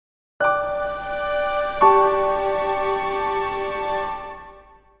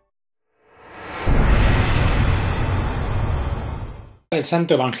El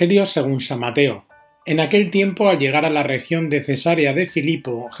Santo Evangelio según San Mateo. En aquel tiempo, al llegar a la región de Cesarea de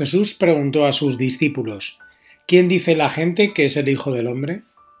Filipo, Jesús preguntó a sus discípulos: ¿Quién dice la gente que es el Hijo del Hombre?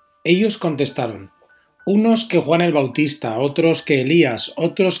 Ellos contestaron: unos que Juan el Bautista, otros que Elías,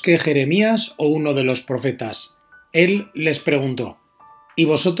 otros que Jeremías o uno de los profetas. Él les preguntó: ¿Y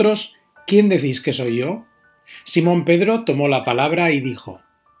vosotros, quién decís que soy yo? Simón Pedro tomó la palabra y dijo: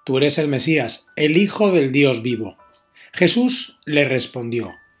 Tú eres el Mesías, el Hijo del Dios vivo. Jesús le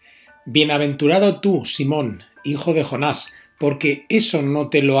respondió: Bienaventurado tú, Simón, hijo de Jonás, porque eso no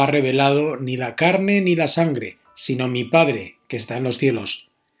te lo ha revelado ni la carne ni la sangre, sino mi Padre, que está en los cielos.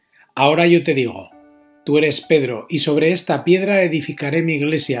 Ahora yo te digo: tú eres Pedro, y sobre esta piedra edificaré mi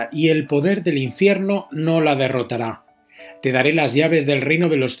iglesia, y el poder del infierno no la derrotará. Te daré las llaves del reino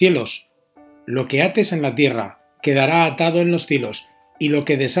de los cielos. Lo que ates en la tierra quedará atado en los cielos, y lo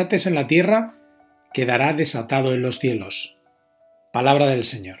que desates en la tierra quedará desatado en los cielos. Palabra del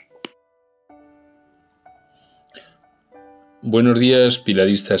Señor. Buenos días,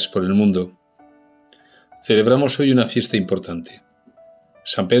 pilaristas por el mundo. Celebramos hoy una fiesta importante: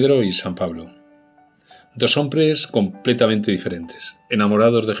 San Pedro y San Pablo. Dos hombres completamente diferentes,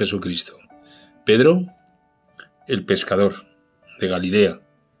 enamorados de Jesucristo. Pedro, el pescador de Galilea,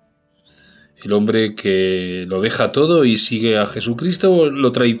 el hombre que lo deja todo y sigue a Jesucristo,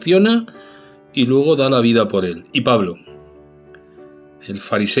 lo traiciona y luego da la vida por él. Y Pablo, el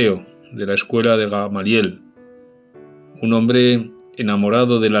fariseo de la escuela de Gamaliel, un hombre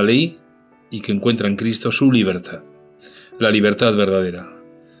enamorado de la ley y que encuentra en Cristo su libertad, la libertad verdadera,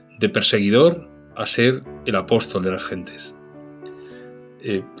 de perseguidor a ser el apóstol de las gentes.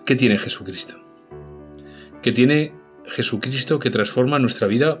 ¿Qué tiene Jesucristo? ¿Qué tiene Jesucristo que transforma nuestra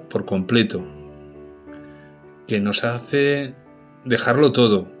vida por completo? Que nos hace dejarlo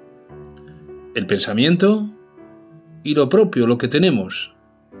todo, el pensamiento y lo propio, lo que tenemos.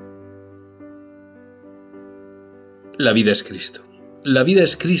 La vida es Cristo. La vida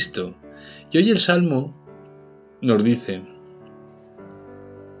es Cristo. Y hoy el Salmo nos dice: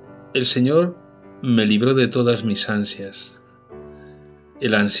 el Señor me libró de todas mis ansias.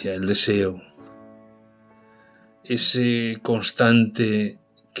 El ansia, el deseo, ese constante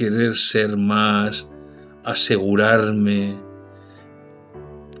querer ser más, asegurarme,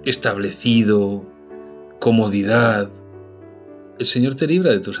 establecido, comodidad. El Señor te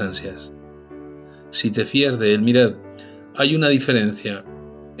libra de tus ansias. Si te fías de Él, mirad, hay una diferencia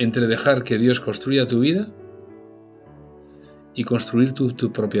entre dejar que Dios construya tu vida y construir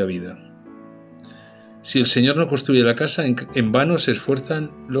tu propia vida. Si el Señor no construye la casa, en vano se esfuerzan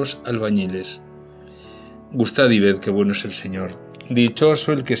los albañiles. Gustad y ved qué bueno es el Señor.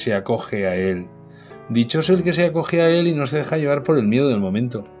 Dichoso el que se acoge a Él. Dichoso el que se acoge a Él y no se deja llevar por el miedo del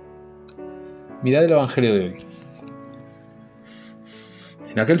momento. Mirad el Evangelio de hoy.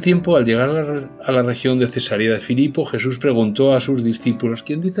 En aquel tiempo, al llegar a la región de Cesarea de Filipo, Jesús preguntó a sus discípulos: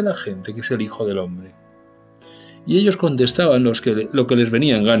 ¿Quién dice la gente que es el Hijo del Hombre? Y ellos contestaban lo que les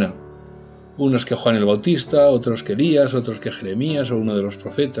venía en gana. Unos que Juan el Bautista, otros que Elías, otros que Jeremías o uno de los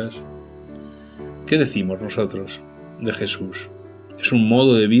profetas. ¿Qué decimos nosotros de Jesús? ¿Es un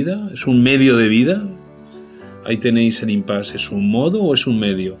modo de vida? ¿Es un medio de vida? Ahí tenéis el impasse. ¿Es un modo o es un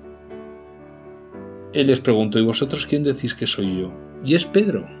medio? Él les preguntó: ¿y vosotros quién decís que soy yo? Y es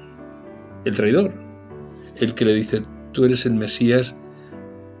Pedro, el traidor, el que le dice: tú eres el Mesías,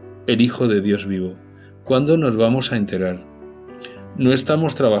 el Hijo de Dios vivo. ¿Cuándo nos vamos a enterar? No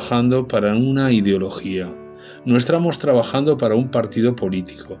estamos trabajando para una ideología, no estamos trabajando para un partido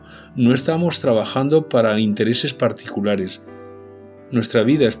político, no estamos trabajando para intereses particulares. Nuestra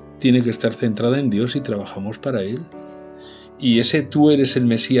vida tiene que estar centrada en Dios y trabajamos para Él. Y ese tú eres el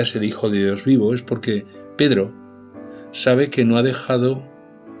Mesías, el Hijo de Dios vivo, es porque Pedro sabe que no ha dejado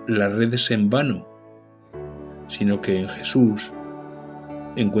las redes en vano, sino que en Jesús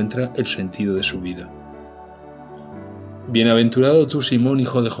encuentra el sentido de su vida. Bienaventurado tú, Simón,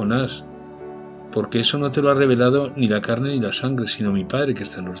 hijo de Jonás, porque eso no te lo ha revelado ni la carne ni la sangre, sino mi Padre que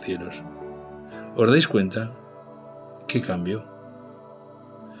está en los cielos. ¿Os dais cuenta? ¿Qué cambio?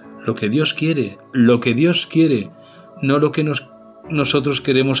 Lo que Dios quiere, no lo que nosotros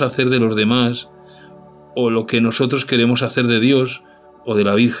queremos hacer de los demás, o lo que nosotros queremos hacer de Dios o de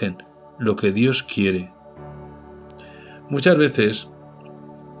la Virgen, lo que Dios quiere. Muchas veces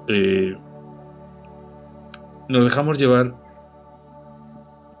nos dejamos llevar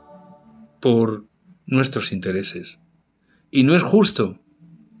por nuestros intereses. Y no es justo,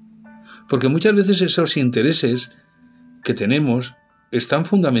 porque muchas veces esos intereses que tenemos están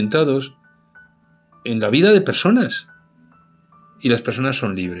fundamentados en la vida de personas. Y las personas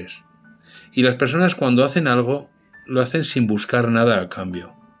son libres. Y las personas, cuando hacen algo, lo hacen sin buscar nada a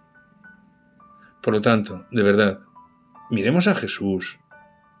cambio. Por lo tanto, de verdad, miremos a Jesús.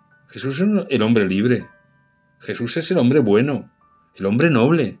 Jesús es el hombre libre. Jesús es el hombre bueno, el hombre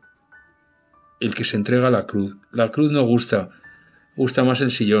noble, el que se entrega a la cruz. La cruz no gusta más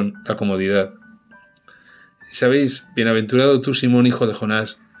el sillón, la comodidad. ¿Sabéis? Bienaventurado tú, Simón, hijo de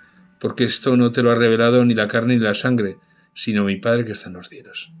Jonás, porque esto no te lo ha revelado ni la carne ni la sangre, sino mi Padre que está en los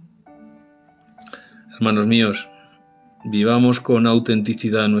cielos. Hermanos míos, vivamos con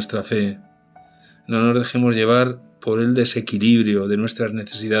autenticidad nuestra fe. No nos dejemos llevar por el desequilibrio de nuestras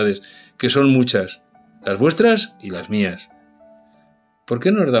necesidades, que son muchas, las vuestras y las mías. ¿Por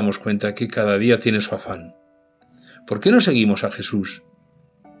qué no nos damos cuenta que cada día tiene su afán? ¿Por qué no seguimos a Jesús,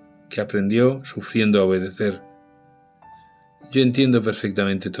 que aprendió sufriendo a obedecer? Yo entiendo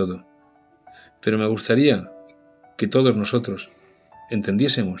perfectamente todo, pero me gustaría que todos nosotros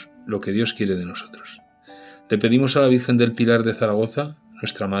entendiésemos lo que Dios quiere de nosotros. Le pedimos a la Virgen del Pilar de Zaragoza,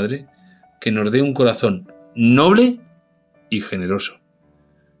 nuestra Madre, que nos dé un corazón noble y generoso,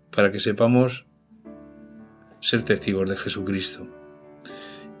 para que sepamos ser testigos de Jesucristo.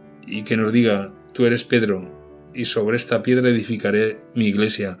 Y que nos diga, tú eres Pedro, y sobre esta piedra edificaré mi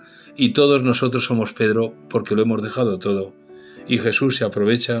iglesia. Y todos nosotros somos Pedro porque lo hemos dejado todo. Y Jesús se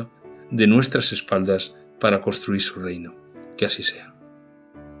aprovecha de nuestras espaldas para construir su reino. Que así sea.